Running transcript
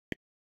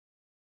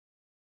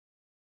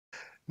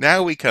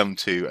now we come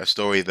to a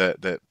story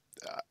that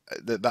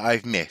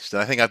I've missed,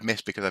 and I think I've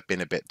missed because I've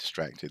been a bit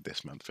distracted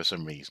this month for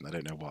some reason. I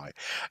don't know why.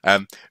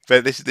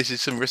 But this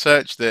is some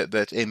research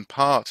that in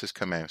part has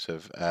come out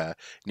of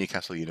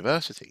Newcastle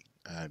University,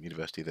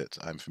 university that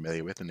I'm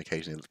familiar with and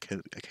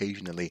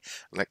occasionally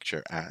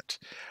lecture at,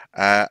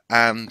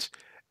 and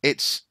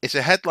it's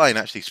a headline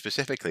actually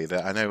specifically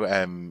that I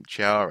know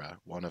Chiara,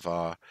 one of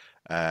our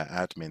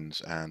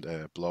admins and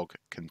a blog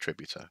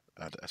contributor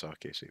at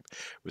Archaeology,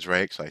 was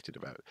very excited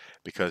about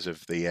because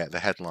of the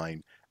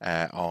headline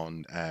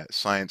on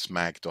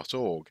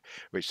sciencemag.org,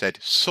 which said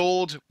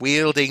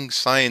sword-wielding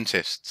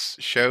scientists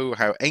show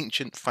how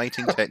ancient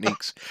fighting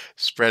techniques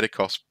spread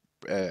across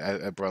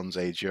a Bronze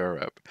Age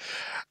Europe.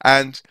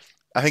 And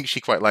I think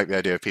she quite liked the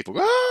idea of people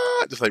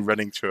just like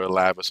running through a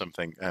lab or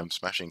something,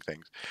 smashing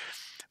things.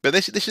 But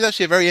this is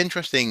actually a very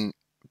interesting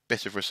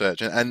bit of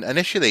research. And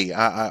initially,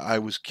 I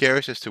was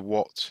curious as to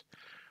what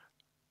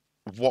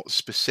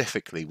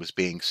specifically was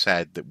being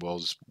said that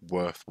was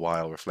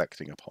worthwhile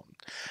reflecting upon.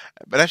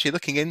 But actually,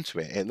 looking into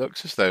it, it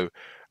looks as though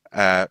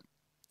uh,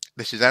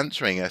 this is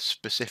answering a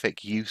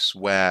specific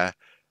use-where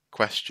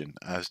question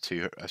as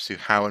to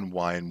how and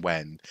why and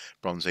when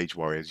Bronze Age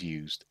warriors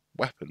used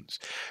weapons.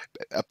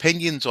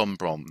 Opinions on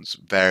bronze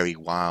vary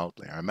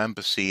wildly. I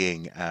remember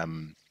seeing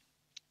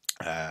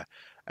uh,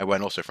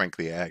 when also,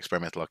 frankly,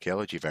 experimental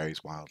archaeology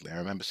varies wildly. I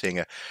remember seeing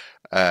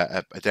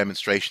a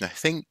demonstration, I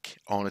think,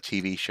 on a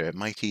TV show. It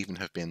might even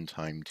have been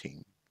Time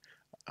Team.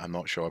 I'm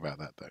not sure about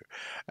that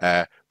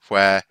though.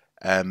 Where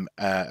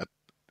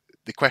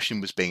the question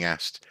was being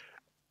asked,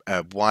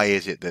 why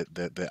is it that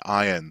the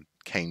iron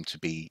came to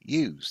be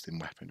used in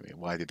weaponry?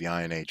 Why did the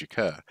Iron Age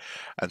occur?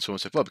 And someone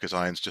said, well, because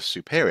iron's just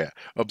superior.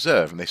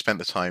 Observe, and they spent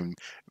the time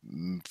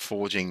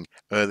forging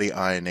early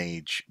Iron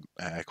Age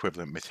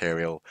equivalent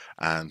material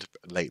and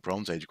late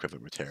Bronze Age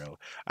equivalent material.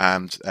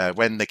 And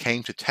when they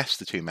came to test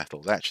the two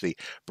metals, actually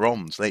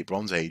late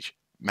Bronze Age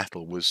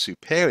metal was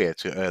superior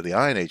to early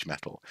Iron Age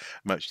metal,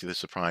 much to the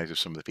surprise of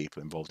some of the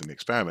people involved in the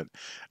experiment.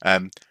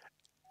 Um,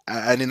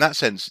 and in that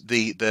sense,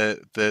 the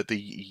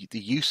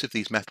use of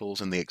these metals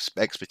and the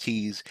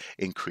expertise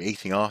in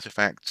creating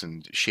artifacts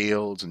and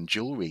shields and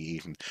jewelry,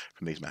 even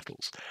from these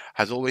metals,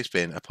 has always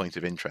been a point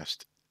of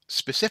interest,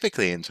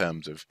 specifically uh,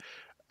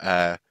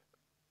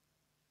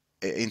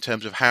 in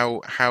terms of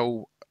how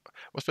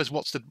I suppose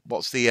what's the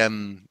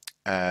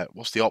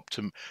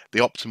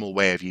optimal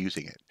way of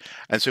using it?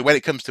 And so when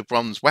it comes to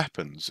bronze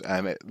weapons,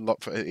 on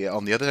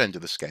the other end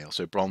of the scale,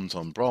 so bronze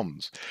on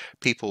bronze,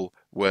 people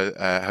were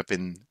have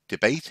been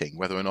debating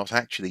whether or not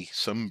actually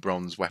some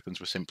bronze weapons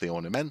were simply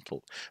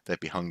ornamental. They'd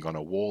be hung on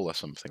a wall or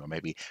something, or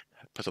maybe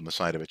put on the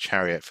side of a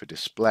chariot for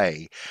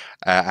display,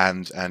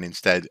 and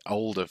instead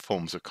older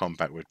forms of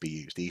combat would be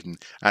used. Even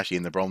actually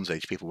in the Bronze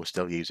Age, people were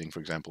still using, for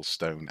example,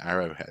 stone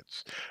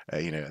arrowheads,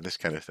 this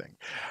kind of thing.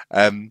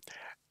 Um,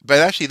 but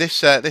actually,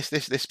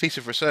 this piece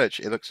of research,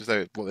 it looks as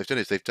though what they've done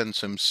is they've done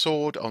some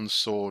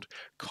sword-on-sword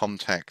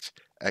contact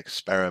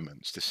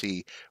experiments to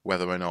see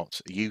whether or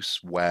not use,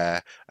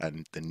 wear,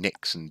 and the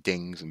nicks and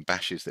dings and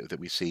bashes that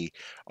we see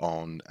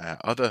on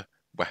other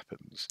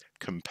weapons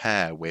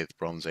compare with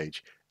Bronze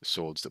Age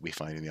swords that we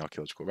find in the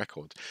archaeological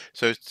record,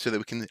 so that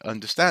we can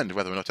understand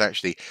whether or not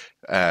actually,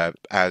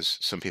 as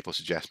some people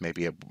suggest,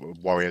 maybe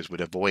warriors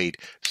would avoid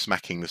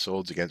smacking the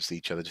swords against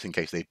each other just in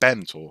case they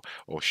bent or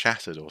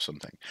shattered or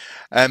something.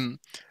 Um,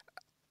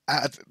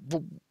 uh,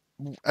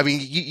 I mean,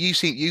 you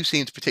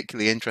seemed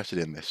particularly interested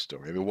in this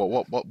story. I mean,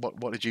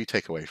 what did you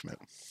take away from it?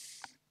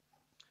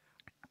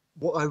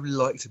 What I really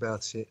liked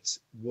about it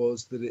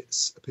was that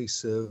it's a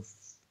piece of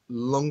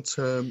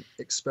long-term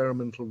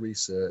experimental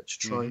research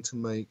Hmm. trying to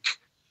make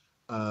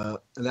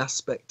an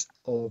aspect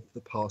of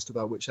the past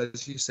about which,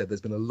 as you said, there's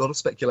been a lot of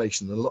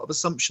speculation and a lot of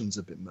assumptions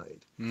have been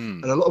made,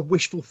 Hmm. and a lot of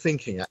wishful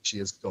thinking actually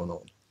has gone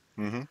on.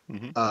 Hmm.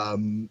 Hmm.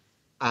 And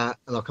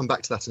I'll come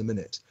back to that in a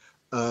minute.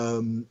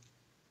 Um,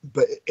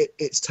 but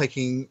it's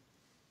taking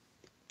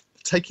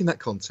that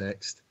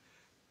context,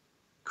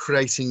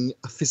 creating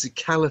a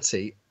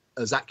physicality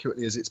as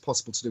accurately as it's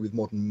possible to do with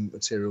modern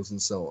materials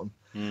and so on,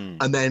 Hmm.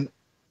 and then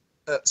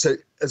so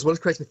as well as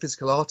creating a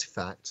physical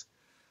artifact,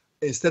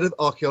 instead of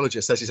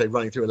archaeologists, as you say,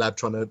 running through a lab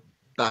trying to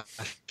bash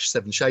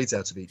seven shades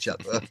out of each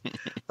other,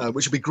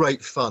 which would be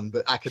great fun,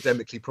 but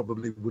academically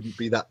probably wouldn't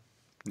be that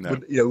No.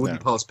 wouldn't No.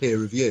 pass peer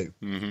review.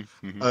 Hmm.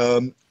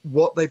 Hmm.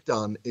 What they've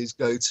done is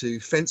go to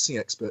fencing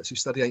experts who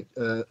study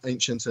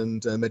ancient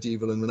and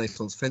medieval and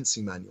Renaissance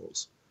fencing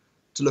manuals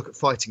to look at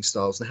fighting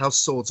styles and how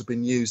swords have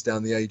been used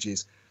down the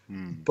ages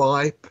Hmm.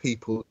 by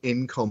people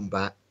in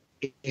combat,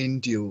 in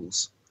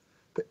duels,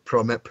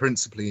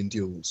 principally in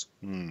duels,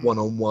 Hmm.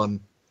 one-on-one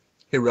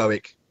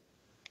heroic,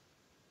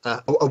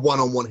 a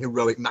one-on-one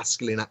heroic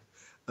masculine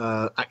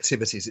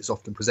activities. It's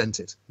often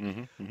presented,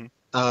 Hmm. Hmm.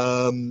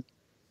 um,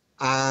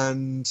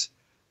 and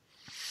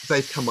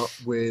they've come up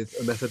with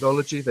a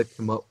methodology. They've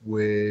come up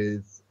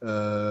with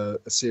a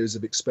series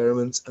of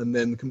experiments, and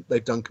then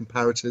they've done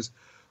comparators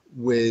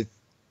with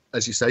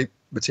as you say,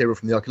 material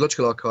from the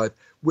archaeological archive,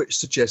 which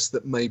suggests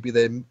that maybe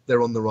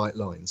they're on the right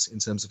lines in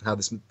terms of how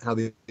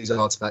these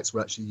artifacts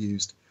were actually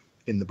used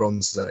in the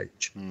Bronze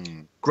Age.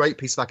 Mm. Great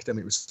piece of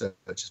academic research,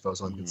 as far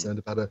as I'm concerned,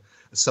 about a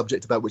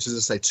subject about which, as I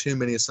say, too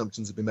many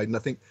assumptions have been made. And I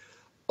think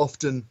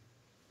often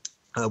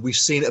we've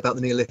seen it about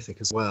the Neolithic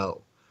as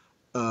well.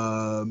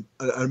 I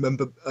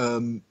remember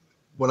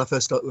when I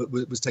first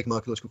was taking my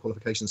archaeological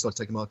qualifications, started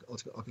taking my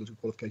archaeological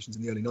qualifications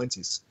in the early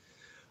 90s,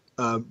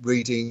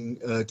 reading,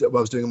 I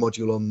was doing a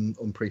module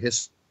on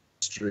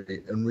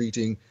prehistory and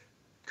reading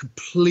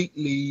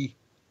completely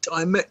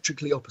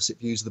diametrically opposite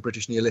views of the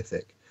British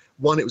Neolithic.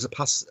 One, it was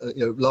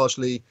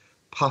largely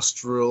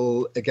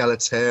pastoral,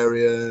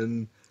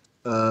 egalitarian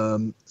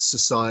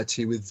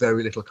society with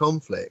very little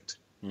conflict.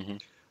 Mm-hmm.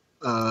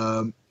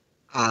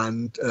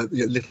 And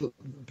little,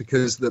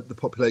 because the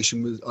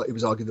population was, it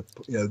was argued that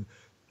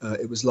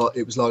it was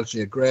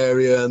largely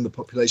agrarian. The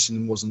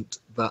population wasn't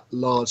that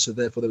large, so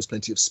therefore there was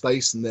plenty of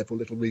space, and therefore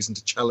little reason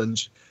to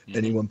challenge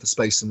anyone for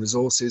space and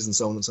resources, and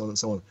so on and so on and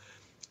so on.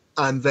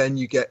 And then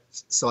you get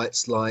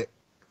sites like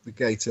the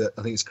gate at,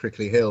 I think it's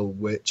Crickley Hill,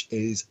 which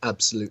is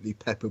absolutely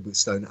peppered with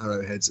stone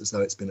arrowheads as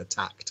though it's been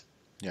attacked.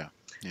 Yeah,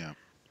 yeah.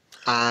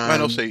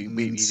 And also, And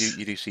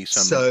you do see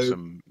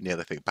some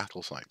Neolithic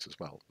battle sites as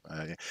well.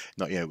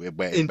 Not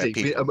where indeed,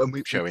 people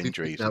we show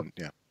injuries now, and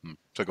yeah.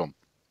 So go on.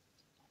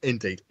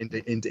 Indeed, and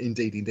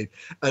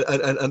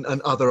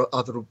other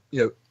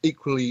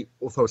equally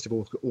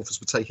authoritative authors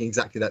were taking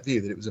exactly that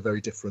view, that it was a very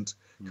different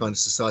kind of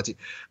society.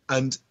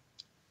 And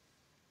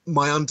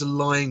my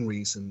underlying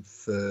reason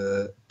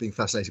for being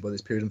fascinated by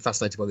this period and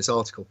fascinated by this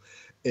article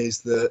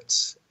is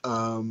that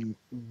the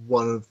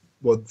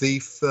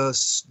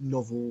second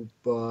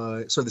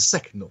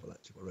novel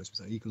actually by Rosemary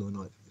Sutcliffe, equal or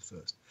ninth of the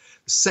first.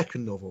 The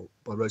second novel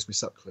by Rosemary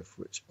Sutcliffe,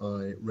 which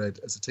I read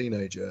as a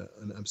teenager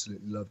and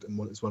absolutely loved, and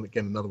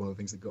another one of the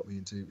things that got me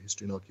into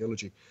history and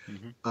archaeology,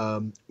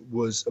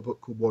 was a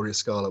book called Warrior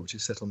Scala, which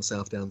is set on the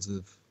South Downs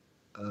of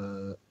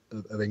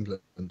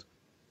England.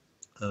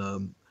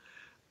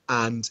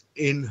 And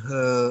in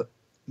her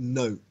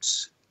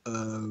note,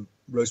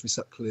 Rosemary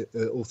Sutcliffe,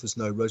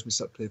 Rosemary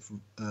Sutcliffe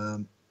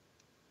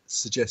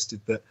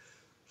suggested that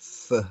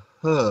for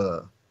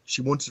her,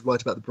 she wanted to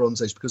write about the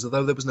Bronze Age because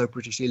although there was no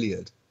British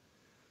Iliad,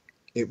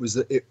 it was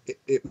a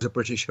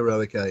British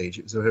heroic age.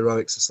 It was a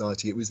heroic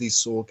society. It was these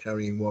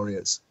sword-carrying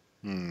warriors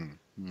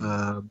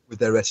with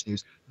their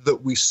retinues that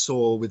we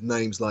saw with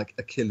names like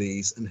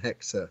Achilles and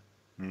Hector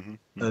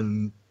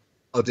and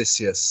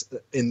Odysseus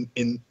in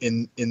the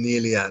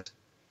Iliad.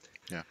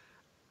 Yeah.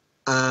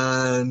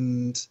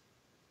 And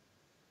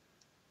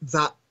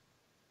that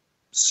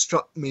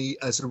struck me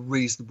as a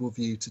reasonable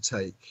view to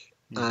take.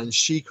 And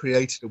she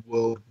created a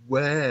world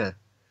where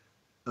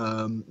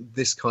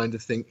this kind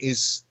of thing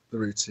is the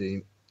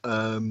routine.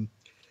 I've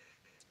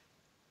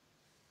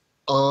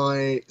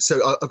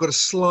got a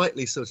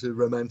slightly sort of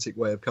romantic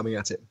way of coming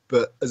at it,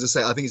 but as I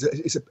say, I think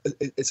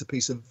it's a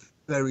piece of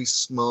very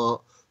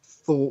smart,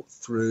 thought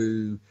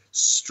through,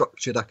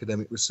 structured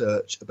academic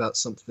research about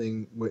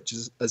something which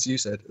is, as you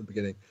said at the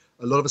beginning,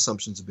 a lot of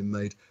assumptions have been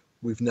made.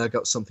 We've now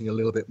got something a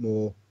little bit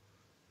more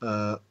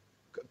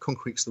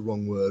concrete's the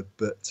wrong word,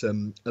 but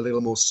a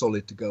little more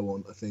solid to go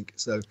on, I think.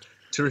 So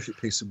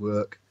terrific piece of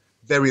work,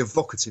 very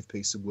evocative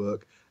piece of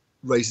work,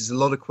 raises a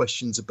lot of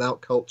questions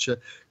about culture,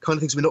 kind of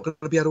things we're not going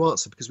to be able to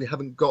answer because we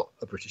haven't got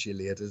a British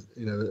Iliad, as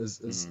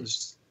Rosemary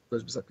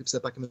Sutcliffe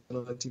said back in the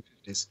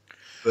 1950s.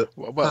 But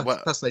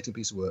fascinating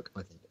piece of work,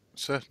 I think.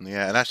 Certainly,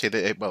 yeah. And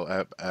actually,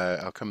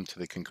 I'll come to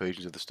the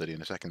conclusions of the study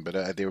in a second, but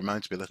it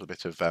reminds me a little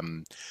bit of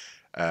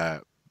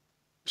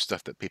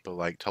stuff that people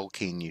like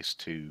Tolkien used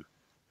to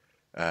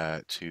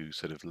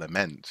sort of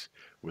lament,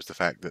 was the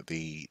fact that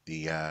the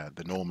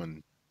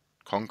Norman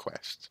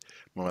conquest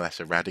more or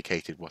less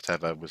eradicated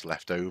whatever was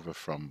left over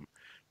from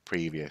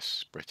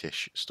previous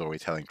British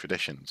storytelling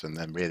traditions, and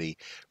then really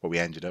what we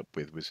ended up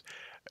with was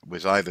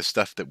either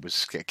stuff that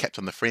was kept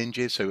on the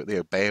fringes. So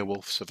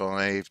Beowulf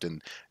survived,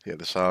 and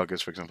the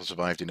sagas, for example,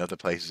 survived in other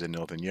places in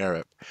Northern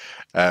Europe,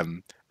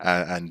 and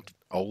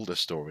older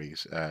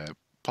stories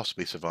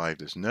possibly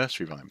survived as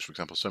nursery rhymes. For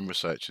example, some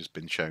research has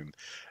been shown,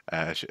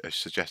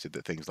 suggested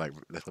that things like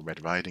Little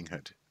Red Riding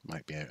Hood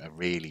might be a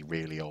really,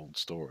 really old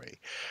story,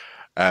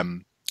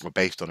 or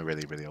based on a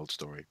really, really old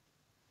story.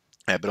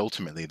 But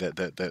ultimately,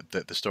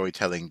 the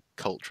storytelling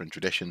culture and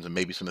traditions, and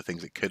maybe some of the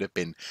things that could have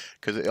been,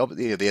 because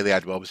the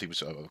Iliad obviously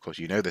was, of course,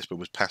 this, but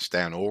was passed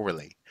down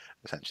orally.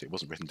 Essentially, it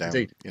wasn't written down,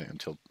 Indeed.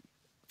 Until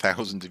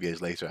thousands of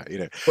years later.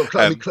 Well,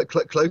 I mean,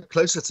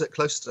 closer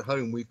to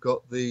home, we've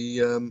got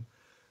the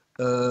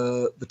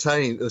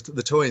Táin,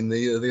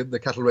 the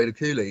cattle raider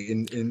Cooley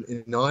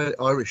in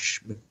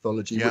Irish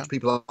mythology, which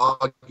people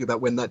argue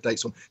about when that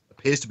dates on.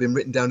 Appears to have been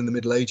written down in the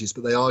Middle Ages,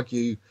 but they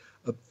argue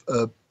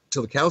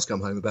till the cows come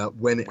home about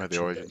where the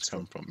origins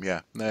come from.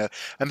 Yeah, and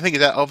the thing is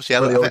that obviously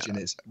where the origin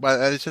is.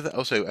 Well,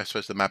 also I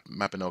suppose the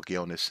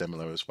Mabinogion is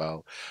similar as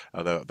well,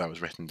 although that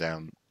was written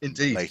down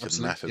Indeed, later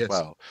than that as yes.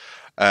 well.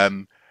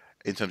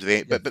 in terms of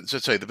the Yeah. but so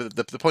sorry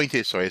the point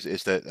is sorry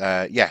is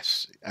that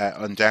yes,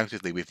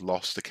 undoubtedly we've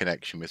lost the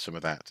connection with some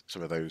of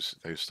those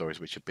stories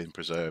which have been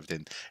preserved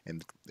in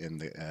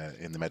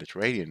the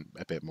Mediterranean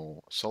a bit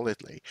more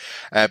solidly,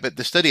 but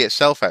the study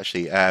itself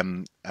actually,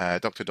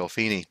 Dr.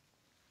 Dolfini,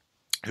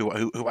 who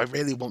I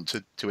really want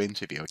to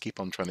interview. I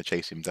keep on trying to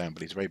chase him down,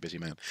 but he's a very busy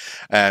man.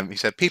 He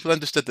said people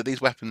understood that these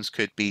weapons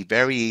could be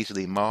very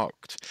easily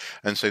marked,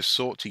 and so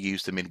sought to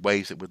use them in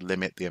ways that would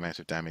limit the amount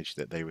of damage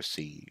that they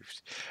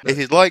received. No, It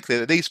is likely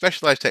that these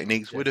specialized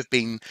techniques would yes. have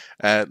been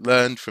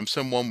learned from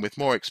someone with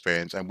more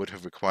experience and would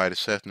have required a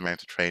certain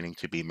amount of training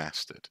to be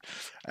mastered.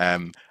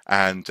 And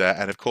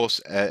of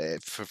course,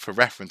 for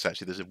reference,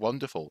 actually, there's a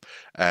wonderful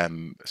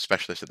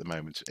specialist at the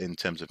moment in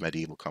terms of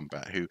medieval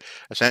combat who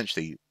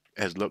essentially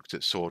has looked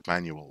at sword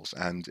manuals,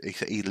 and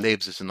he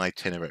lives as an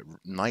itinerant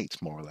knight,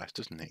 more or less,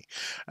 doesn't he?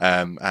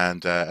 And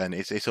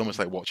it's almost Mm.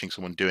 like watching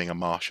someone doing a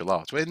martial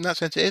art. Well, in that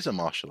sense, it is a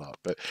martial art,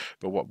 but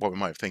what we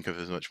might think of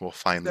as much more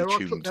finely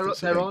tuned There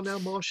discipline. are now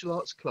martial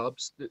arts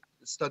clubs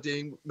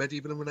studying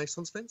medieval and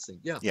Renaissance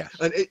fencing. Yeah, Yes,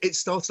 and it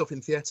started off in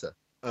theatre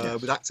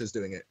with yes. actors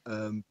doing it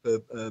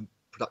for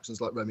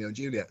productions like Romeo and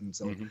Juliet and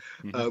so Hmm.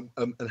 Hmm.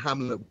 on, and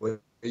Hamlet, where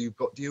you've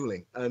got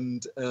dueling,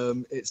 and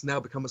it's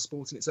now become a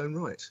sport in its own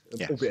right,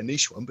 Yes. albeit a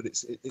niche one, but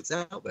it's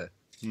out there.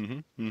 Hmm.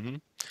 Hmm.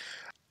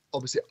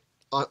 Obviously,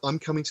 I'm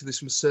coming to this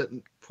from a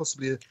certain,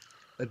 possibly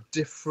a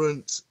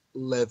different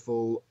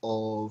level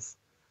of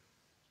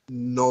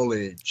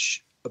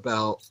knowledge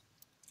about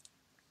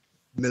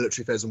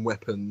military affairs and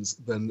weapons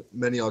than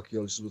many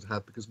archaeologists would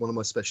have, because one of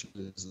my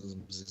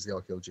specialisms is the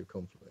archaeology of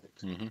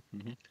conflict. Hmm.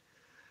 Hmm.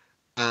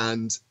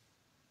 And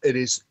it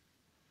is,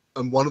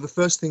 and one of the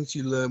first things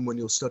you learn when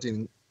you're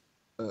studying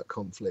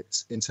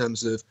conflict, in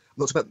terms of,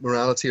 not about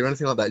morality or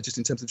anything like that, just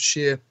in terms of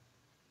sheer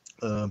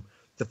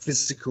the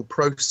physical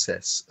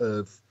process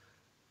of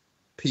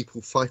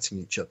people fighting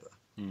each other,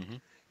 Hmm.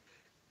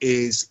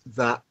 is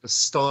that the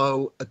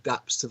style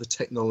adapts to the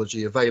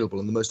technology available.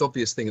 And the most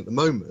obvious thing at the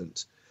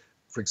moment,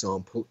 for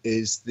example,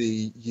 is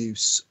the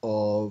use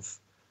of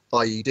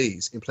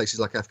IEDs in places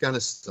like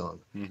Afghanistan,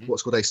 Hmm.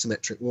 what's called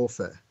asymmetric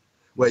warfare,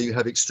 where you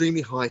have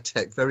extremely high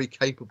tech, very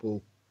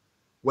capable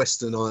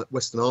Western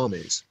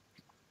armies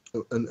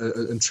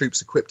and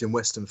troops equipped in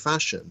Western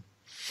fashion,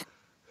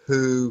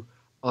 who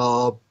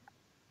are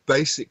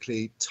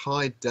basically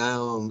tied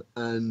down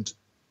and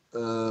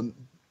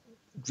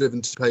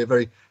driven to pay a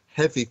very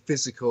heavy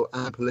physical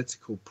and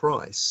political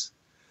price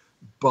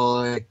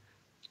by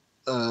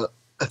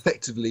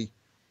effectively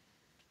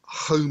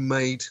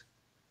homemade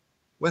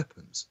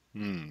weapons.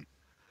 Mm.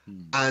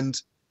 Mm.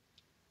 And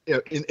you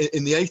know,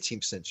 in the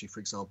 18th century, for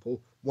example,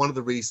 one of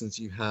the reasons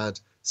you had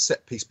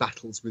set piece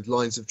battles with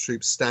lines of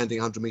troops standing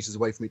 100 meters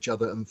away from each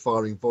other and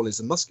firing volleys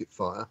of musket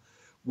fire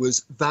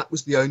was that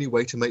was the only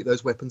way to make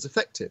those weapons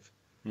effective.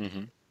 Hmm.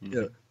 You Hmm.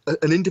 know,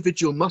 an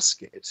individual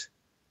musket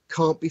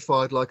can't be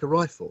fired like a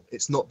rifle.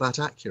 It's not that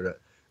accurate.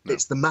 No.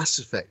 It's the mass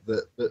effect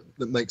that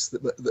makes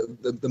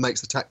that makes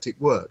the tactic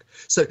work.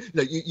 So you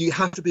know you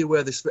have to be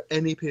aware of this for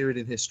any period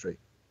in history.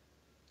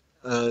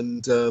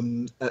 And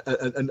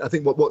I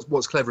think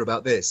what's clever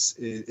about this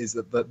is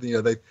that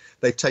you know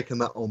they've taken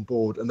that on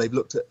board, and they've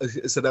looked at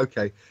said,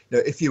 okay, you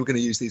know, if you were going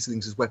to use these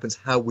things as weapons,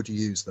 how would you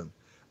use them,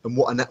 and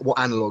what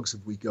analogs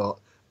have we got,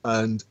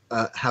 and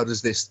how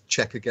does this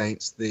check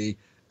against the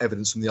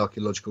evidence from the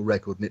archaeological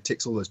record? And it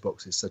ticks all those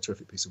boxes. So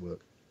terrific piece of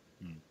work.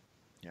 Mm.